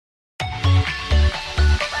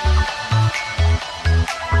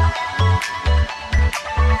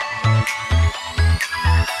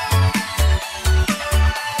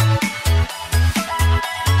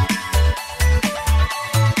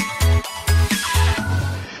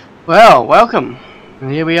Well, welcome.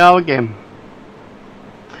 And here we are again.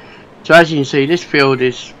 So as you can see, this field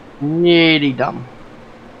is nearly done.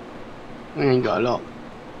 We ain't got a lot.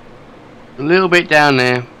 A little bit down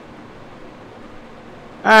there.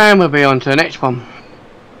 And we'll be on to the next one.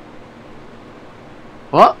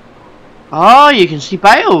 What? Oh, you can see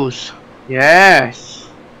bales. Yes.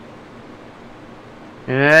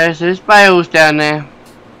 Yes, there's bales down there.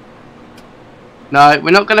 No,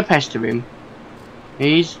 we're not going to pester him.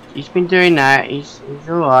 He's been doing that. He's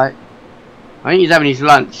alright. I think he's having his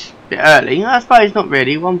lunch a bit early. I suppose not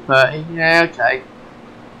really. 1:30. Yeah, okay.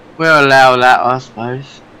 We'll allow that, I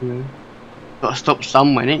suppose. Got to stop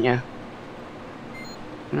somewhere, didn't you?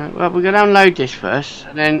 Well, we're going to unload this first,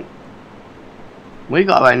 and then we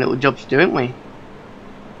got our own little jobs to do, haven't we?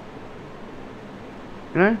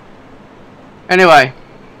 You know. Anyway,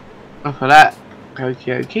 enough of that. Okie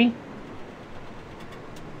dokie.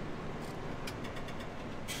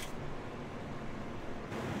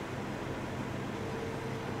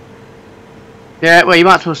 Yeah, well, you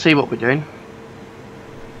might as well see what we're doing.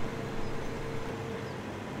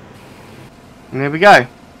 And there we go.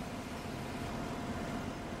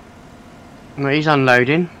 Well, he's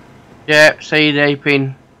unloading. Yeah, see, they've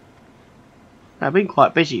been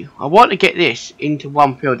quite busy. I want to get this into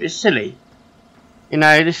one field. It's silly. You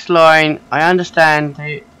know, this line, I understand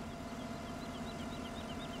it.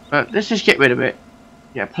 But let's just get rid of it.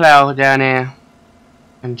 Yeah, plough down here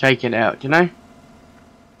and take it out, you know?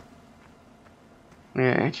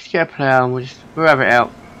 Yeah, just get a plough and we'll have it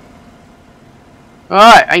out.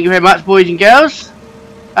 Alright, thank you very much, boys and girls.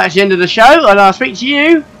 That's the end of the show, and I'll speak to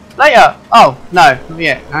you later. Oh, no, not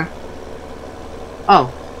yet, no. Oh,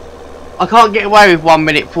 I can't get away with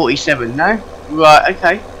 1:47, no? Right,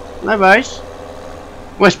 okay, no worries.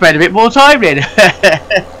 We'll spend a bit more time then.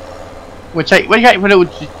 we'll take for a little,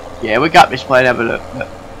 yeah, we'll go up this way and have a look.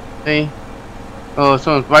 See? Oh,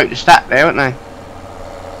 someone's broke the stack there, haven't they?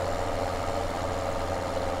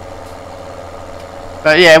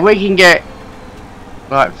 But yeah, we can get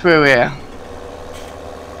like through here.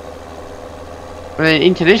 And then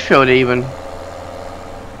into this field even.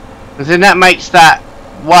 Because then that makes that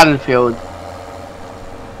one field.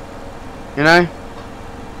 You know?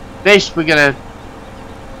 This I'm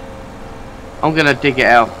gonna dig it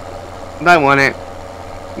out. I don't want it.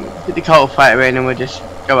 Put the cultivator in and we'll just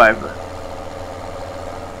go over it.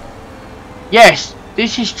 Yes,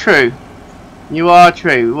 this is true. You are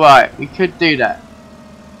true. Right, we could do that.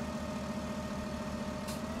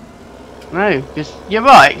 No, because you're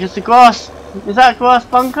right, because the grass, is that a grass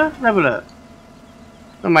bunker? Let's have a look.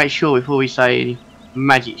 I'll make sure before we say any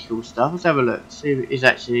magical stuff. Let's have a look, see if it is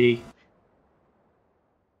actually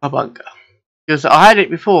a bunker. Because I had it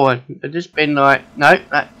before and I've just been like, that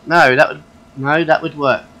would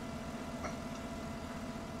work.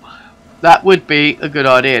 That would be a good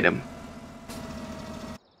idea then.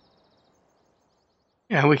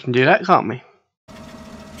 Yeah, we can do that, can't we?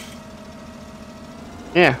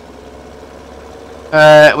 Yeah.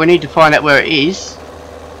 We need to find out where it is.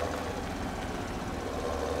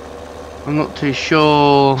 I'm not too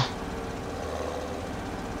sure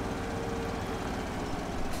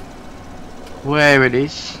where it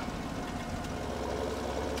is.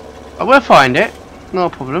 I will find it, no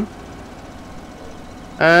problem.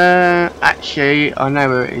 Actually, I know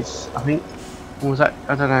where it is. I think. Or was that?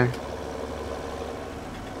 I don't know.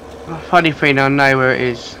 Funny thing, I know where it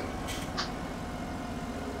is.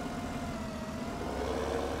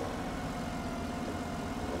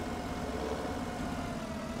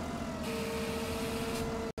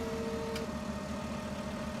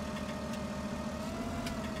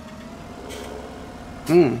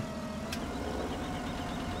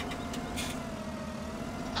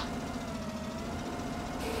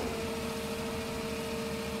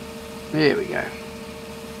 There we go.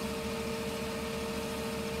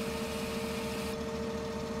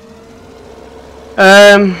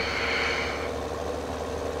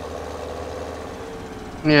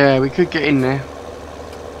 Yeah, we could get in there.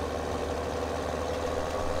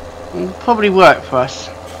 It'll probably work for us.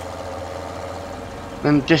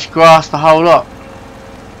 And just grass the whole lot.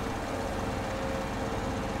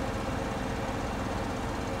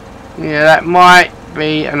 Yeah, that might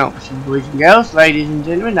be an option, boys and girls, ladies and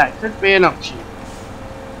gentlemen. That could be an option.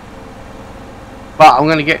 But I'm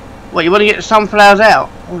gonna get. What, you want to get the sunflowers out?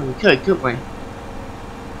 Oh, we could, couldn't we?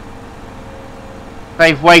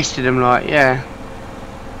 They've wasted them, like, yeah.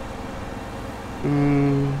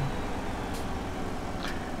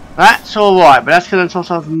 That's alright, but that's gonna cost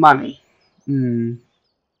us money.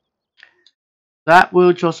 That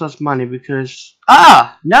will cost us money because...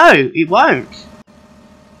 Ah! No, it won't.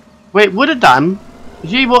 Well, it would have done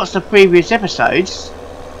If you watch the previous episodes,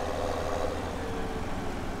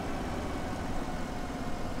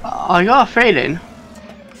 I got a feeling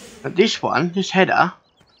that this one, this header,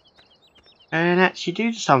 can actually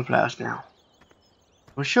do the sunflowers now.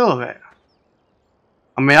 I'm sure of it.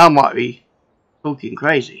 I mean, I might be talking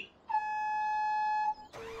crazy.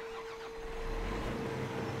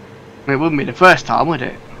 It wouldn't be the first time, would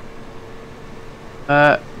it?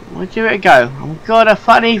 We'll give it a go. I've got a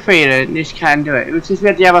funny feeling this can do it. It was just we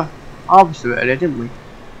had the other harvester earlier, didn't we?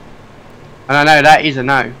 And I know that is a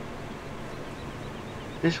no.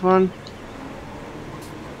 This one.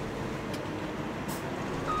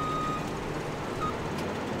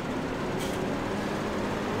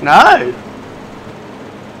 No.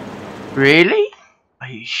 Really? Are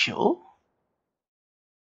you sure?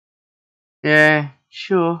 Yeah,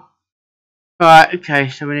 sure. Right, okay,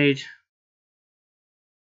 so we need...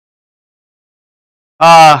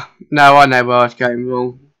 Ah, no, I know where I was going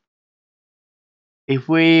wrong. If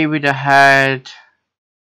we would have had...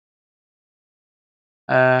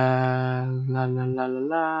 la la la la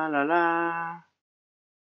la la la...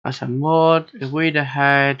 That's a mod. If we'd have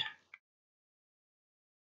had...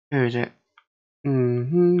 Who is it?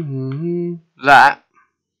 That.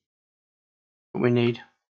 What we need.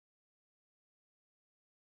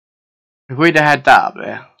 If we'd have had that up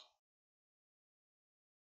there.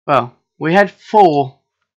 Well, we had 4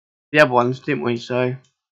 the other ones, didn't we? So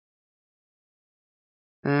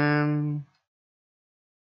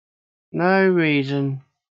no reason.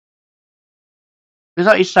 Because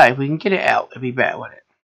like you say, if we can get it out, it'd be better, wouldn't it?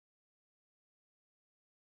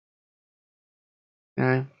 You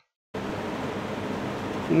know?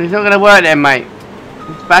 And it's not gonna work then, mate.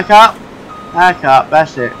 Let's back up. Back up,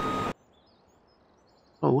 that's it.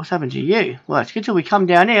 Oh, what's happened to you? Well, it's good till we come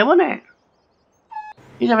down here, wasn't it?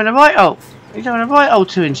 He's having a right old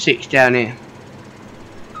 2 and 6 down here.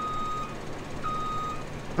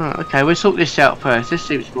 Oh, okay, we'll sort this out first. This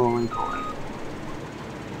seems more important.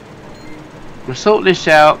 We'll sort this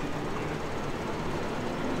out.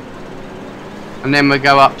 And then we'll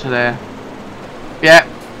go up to there. Yeah.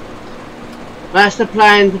 That's the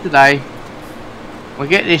plan for today. We'll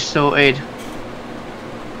get this sorted.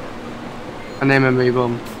 And then we'll move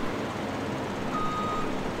on.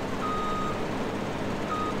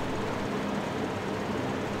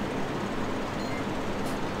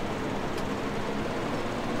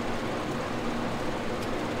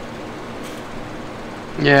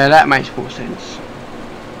 Yeah, that makes more sense.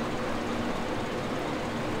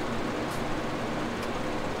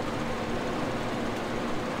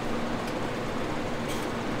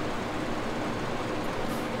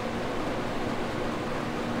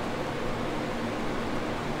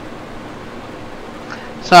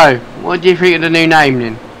 So, what do you think of the new name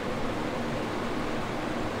then?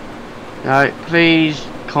 Please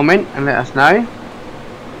comment and let us know.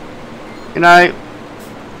 You know,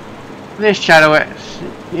 this channel,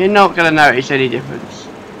 you're not going to notice any difference.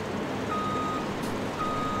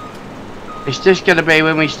 It's just going to be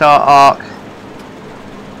when we start Ark,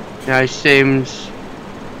 you know, Sims,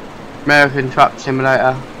 American Truck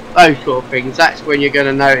Simulator, those sort of things. That's when you're going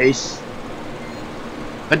to notice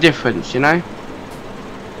a difference, you know.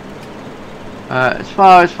 As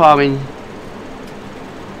far as farming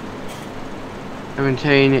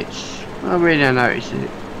 17, it's not really going to notice it.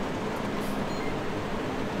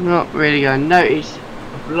 Not really going to notice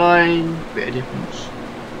a blind bit of difference.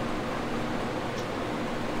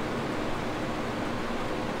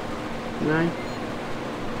 No.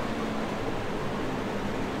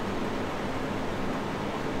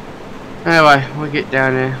 Anyway, we'll get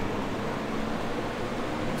down there.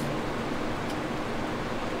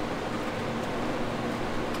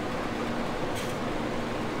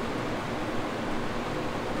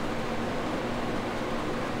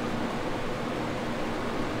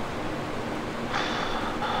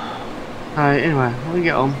 Alright, anyway, we'll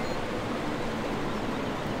get on.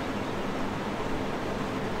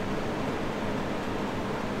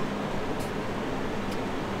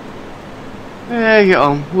 Yeah, get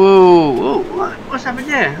on. Whoa, whoa, what's happened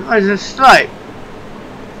there? Oh, there's a slope.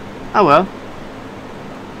 Oh well.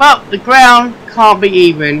 But the ground can't be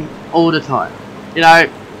even all the time. You know,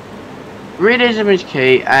 realism is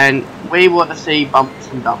key, and we want to see bumps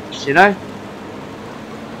and dumps, you know?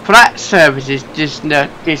 Flat surfaces just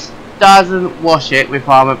doesn't wash it with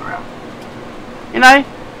armor ground. You know?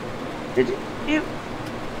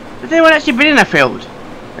 Has anyone actually been in a field?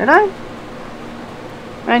 You know?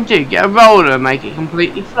 And do get a roller and make it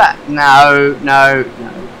completely flat. No.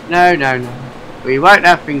 We won't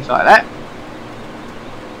have things like that.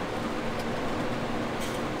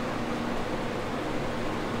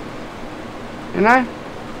 You know?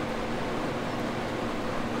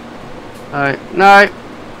 No.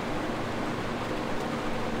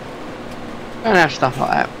 Don't have stuff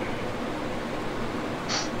like that.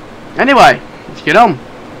 Anyway, let's get on.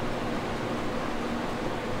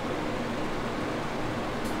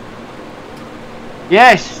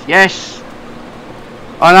 Yes, yes.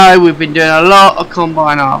 I know we've been doing a lot of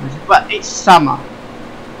combine harvest, but it's summer.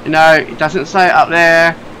 You know, it doesn't say it up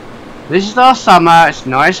there. This is our summer, it's a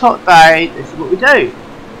nice hot day, this is what we do.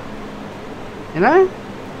 You know?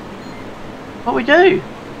 What we do.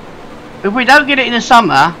 If we don't get it in the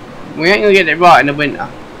summer, we ain't gonna get it right in the winter.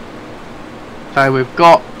 So we've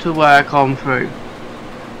got to work on through.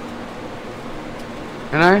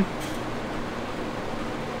 You know?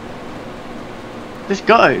 Just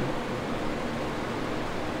got to.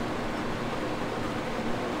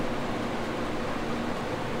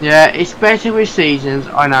 Yeah, it's better with seasons,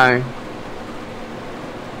 I know.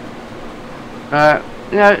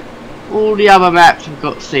 You know, all the other maps have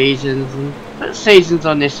got seasons, and put seasons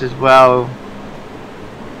on this as well.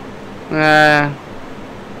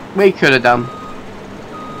 We could have done.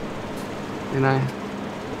 You know.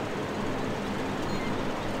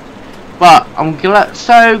 But I'm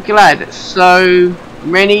so glad that so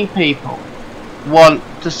many people want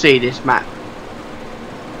to see this map.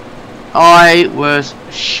 I was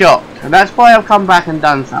shocked, and that's why I've come back and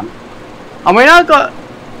done something. I mean, I've got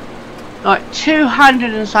like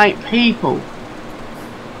 200 and something people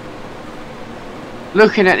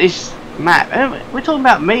looking at this map. We're talking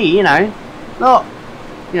about me, you know, not,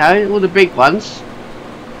 you know, all the big ones.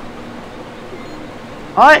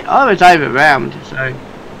 I was overwhelmed, so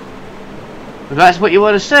if that's what you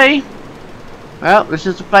want to see, well, this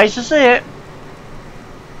is the place to see it.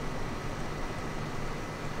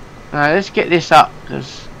 Let's get this up,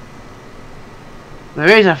 because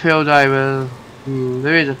there is a field over.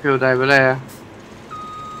 There is a field over there.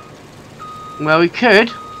 Well, we could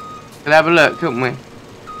have a look, couldn't we?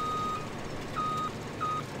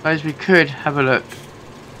 Suppose we could have a look.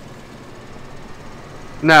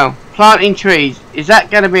 Now, planting trees, is that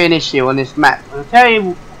going to be an issue on this map? I'll tell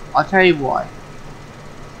you why.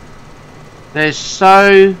 There's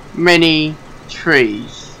so many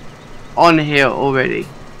trees on here already.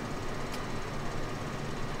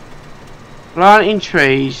 Planting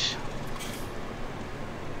trees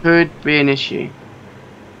could be an issue.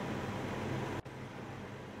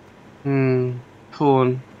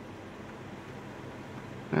 Corn.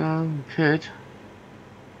 Could.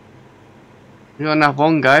 We got enough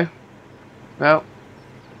Wongo. Well,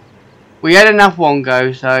 we had enough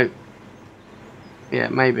Wongo, so yeah,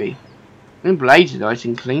 maybe. The blades are nice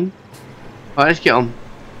and clean. Right, let's get on.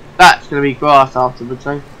 That's gonna be grass afterwards,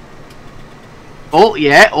 though. Oh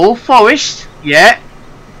yeah, all forest. Yeah,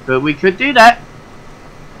 but we could do that.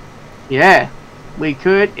 Yeah, we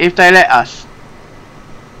could if they let us.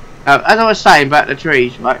 Now, as I was saying about the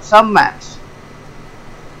trees, right? Some maps,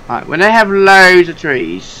 right, when they have loads of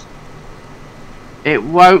trees, it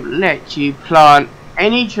won't let you plant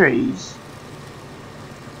any trees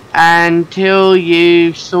until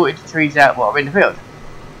you've sorted the trees out what are in the field.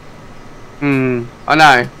 I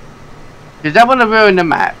know. Because they want to ruin the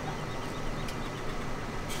map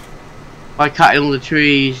by cutting all the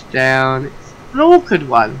trees down. It's an awkward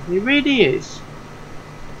one. It really is.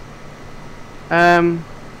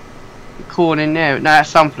 Corn in there. No, that's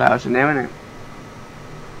sunflowers in there, isn't it?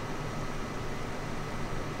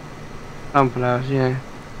 Sunflowers, yeah.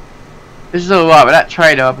 This is alright, but that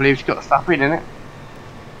trader, I believe, has got stuff in it.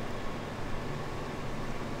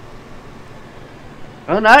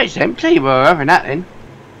 Oh no, it's empty. We're having that then.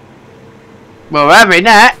 We're having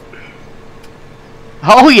that.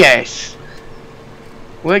 Oh yes.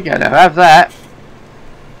 We're gonna have that.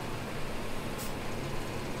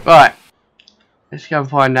 Right. Let's go and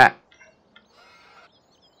find that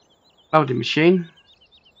loading machine.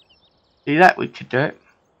 See that? We could do it.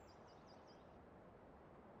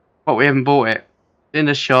 But we haven't bought it. It's in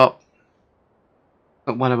the shop.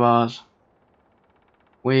 Not one of ours.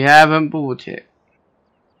 We haven't bought it.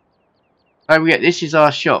 Don't forget, this is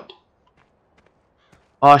our shop.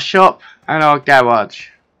 Our shop and our garage.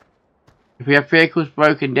 If we have vehicles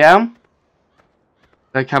broken down,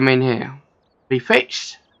 they come in here. Be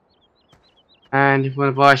fixed. And if we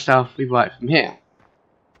want to buy stuff, we buy it from here.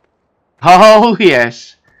 Oh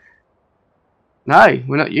yes. No,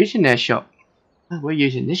 we're not using their shop. No, we're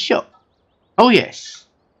using this shop. Oh yes.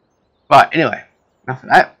 Right, anyway. Enough of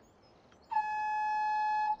that.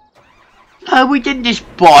 No, we didn't just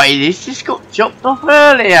buy this. This got chopped off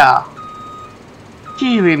earlier.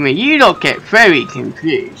 Dear me, you lot get very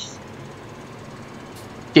confused.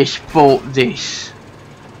 Just bought this.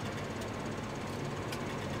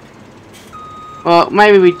 Well,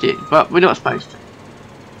 maybe we did, but we're not supposed to.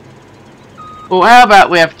 Well, how about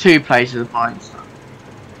we have 2 places of buying stuff?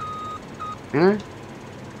 Yeah?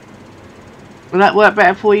 Will that work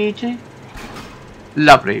better for you two?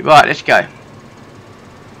 Lovely. Right, let's go.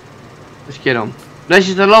 Let's get on. This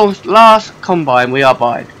is the last combine we are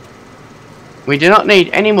buying. We do not need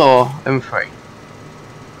any more than 3.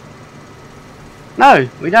 No,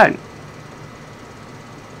 we don't.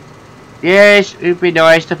 Yes, it would be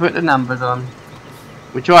nice to put the numbers on.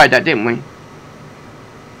 We tried that, didn't we?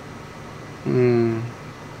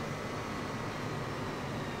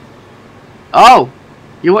 Oh,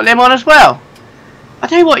 you want them on as well? I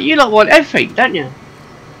tell you what, you lot want everything, don't you?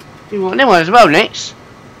 You want them on as well next.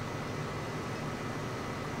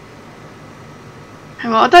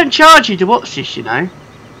 Well, I don't charge you to watch this, you know.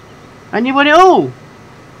 And you want it all.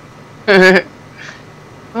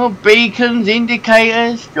 Oh, beacons,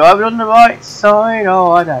 indicators, driving on the right side.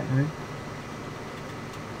 Oh, I don't know.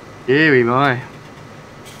 Deary my.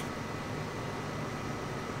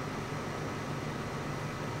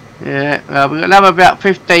 Yeah, well, we've got another about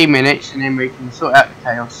 15 minutes and then we can sort out the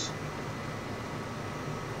chaos.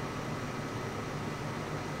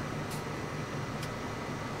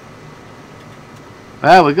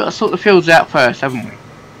 Well, we've got to sort the fields out first, haven't we?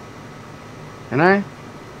 You know?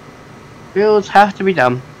 Fields have to be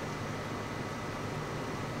done.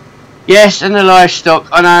 Yes, and the livestock.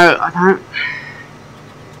 I know, I don't...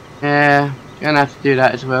 Yeah, gonna have to do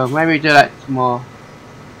that as well. Maybe do that tomorrow.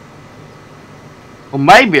 Or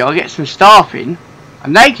maybe I'll get some staff in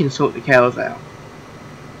and they can sort the cows out.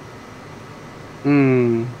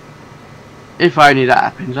 If only that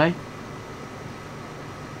happens, eh?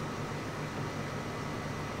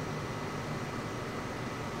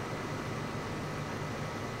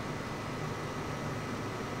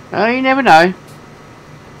 Oh, you never know.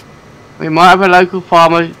 We might have a local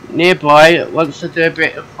farmer nearby that wants to do a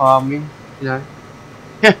bit of farming, you know.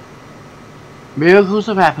 Miracles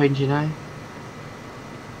have happened, you know.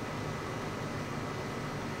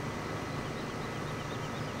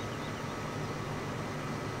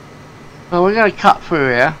 Well, we're going to cut through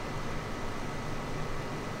here.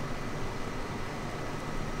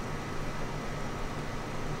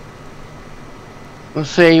 We'll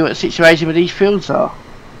see what the situation with these fields are.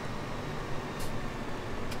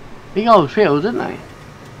 Big old fields, aren't they?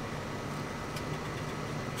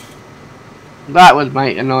 That would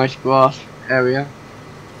make a nice grass area.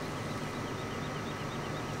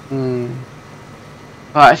 Right,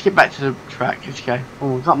 let's get back to the track. Let's go.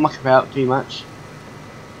 Oh, we can't muck about too much.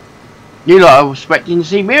 You lot are expecting to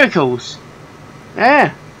see miracles.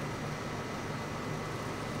 Yeah.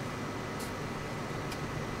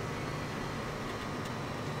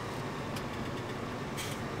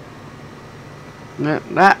 No,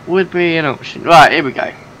 that would be an option. Right, here we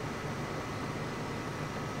go.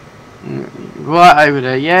 Right over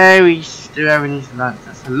there. Yeah, we still having his lunch.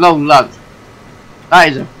 That's a long lunch. That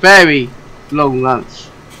is a very long lunch.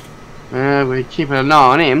 We're keeping an eye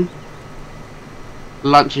on him.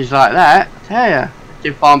 Lunches like that, I tell ya.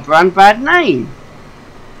 Give Farm Brand bad name.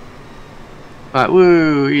 Right,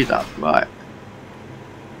 woo, he's up. Right.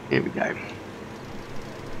 Here we go.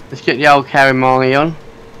 Let's get the old calamari on.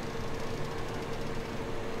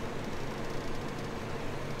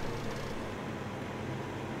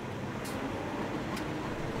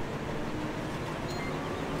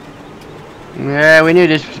 Yeah, we knew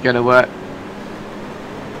this was going to work.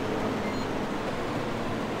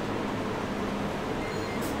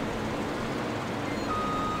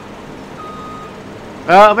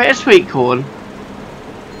 Well, a bit of sweet corn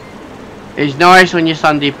is nice on your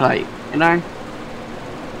Sunday plate, you know?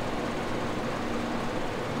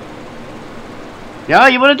 Yeah,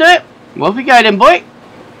 you want to do it? Well, off we go then, boy.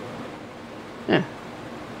 Yeah.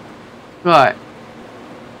 Right.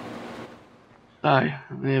 So,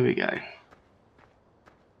 there we go.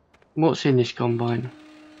 What's in this combine?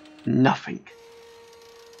 Nothing.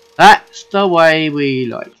 That's the way we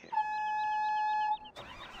like it.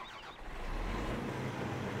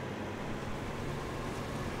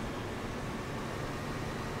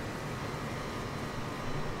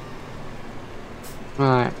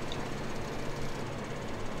 Right.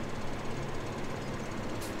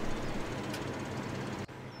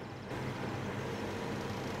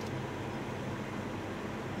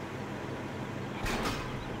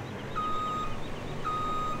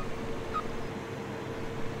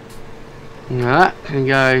 That can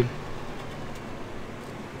go.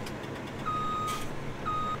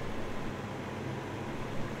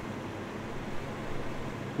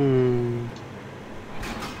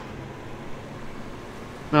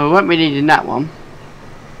 Well, we won't be needing that one.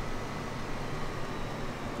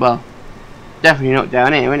 Well, Definitely not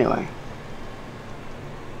down here anyway.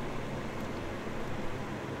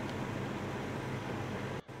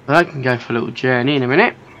 But I can go for a little journey in a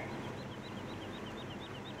minute.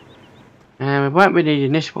 And we won't be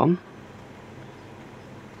needing this one.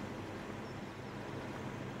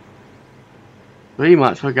 We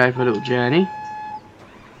might as well go for a little journey.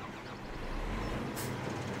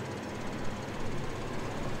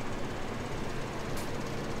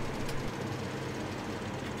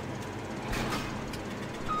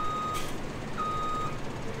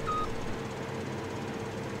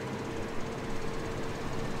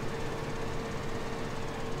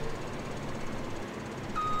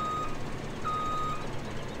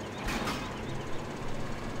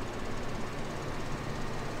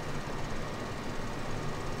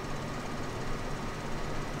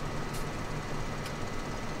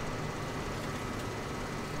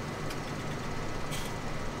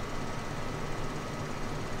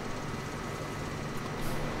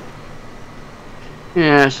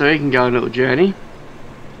 Yeah, so we can go on a little journey.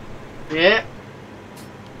 Yeah.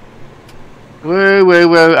 Woo, woo,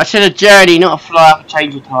 woo. I said a journey, not a fly up a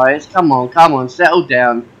change of tyres. Come on, settle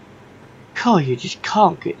down. God, you just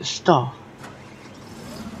can't get the stuff.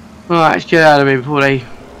 Alright, let's get out of here before they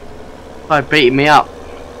start beating me up.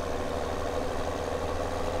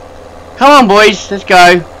 Come on, boys, let's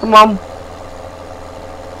go. Come on.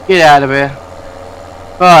 Get out of here.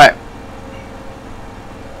 Right.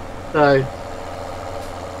 So.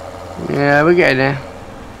 Yeah, we're getting there.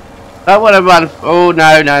 Don't want to run. Oh,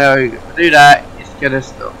 no. If I do that, it's going to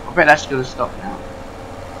stop. I bet that's going to stop now.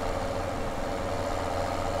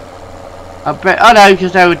 I bet. Oh, no,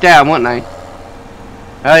 because they were down, weren't they?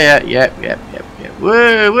 Oh, yeah.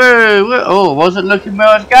 Woo, woo, woo. Oh, wasn't looking where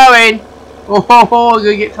I was going. Oh, I'm going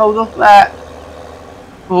to get told off that.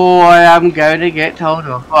 Oh, I am going to get told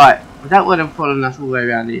off. Right. We don't want them following us all the way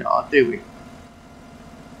around the yard, do we?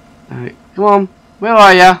 Right, come on. Where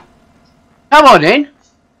are you? Come on in.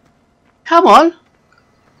 Come on.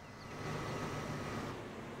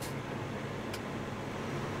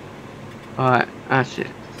 Alright, that's it.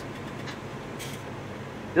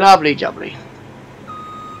 Lovely jubbly.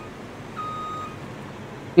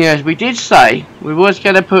 Yes, we did say we was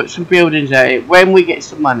going to put some buildings out here when we get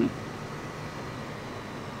some money.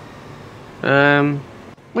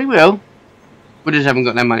 We will. We just haven't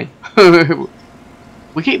got no money.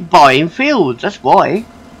 We keep buying fields, that's why.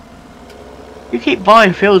 You keep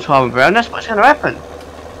buying fields, Farmer Brown, that's what's going to happen.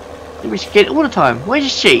 You'll be scared all the time. Where's your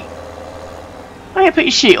sheet? Why don't you put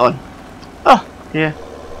your sheet on? Oh, yeah.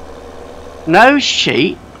 No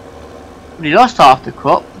sheet. We lost half the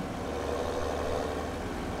crop.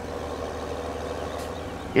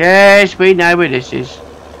 Yes, we know where this is.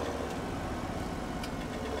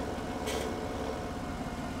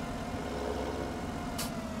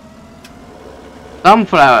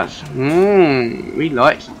 Sunflowers. We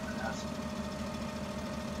like sunflowers.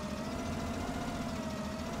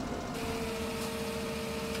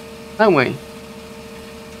 Don't we?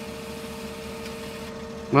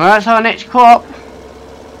 Well, that's our next crop.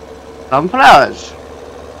 Sunflowers.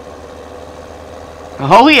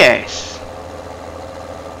 Oh yes.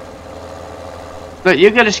 Look,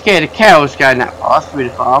 you're going to scare the cows going that fast through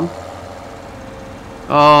the farm.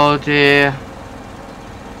 Oh dear.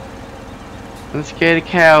 Don't scare the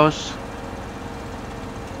cows.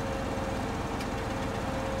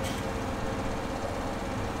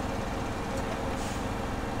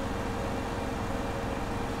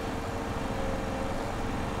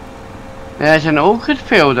 There's an orchid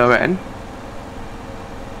field, I reckon.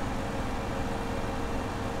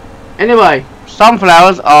 Anyway,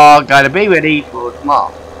 sunflowers are going to be ready for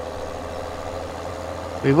tomorrow.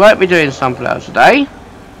 We won't be doing sunflowers today.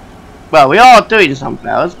 Well, we are doing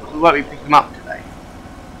sunflowers, but we won't be picking them up today.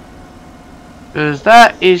 Because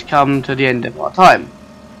that is come to the end of our time.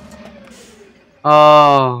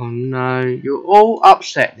 Oh no, you're all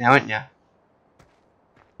upset now, aren't you?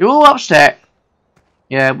 You're all upset.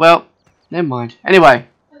 Yeah, well, never mind. Anyway,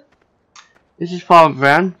 this is Farmer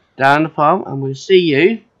Brown down the farm, and we'll see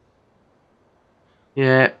you.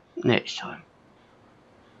 Yeah, next time.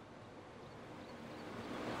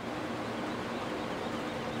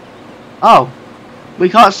 Oh, we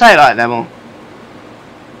can't say it like that more.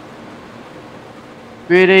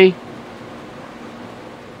 Really?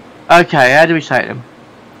 Okay, how do we say them?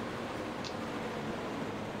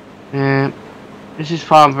 This is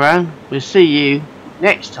Farmer Brown. We'll see you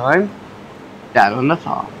next time down on the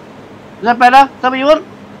farm. Is that better? Is that what you want?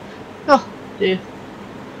 Oh dear.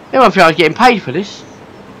 Everyone feels I was getting paid for this.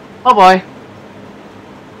 Bye bye.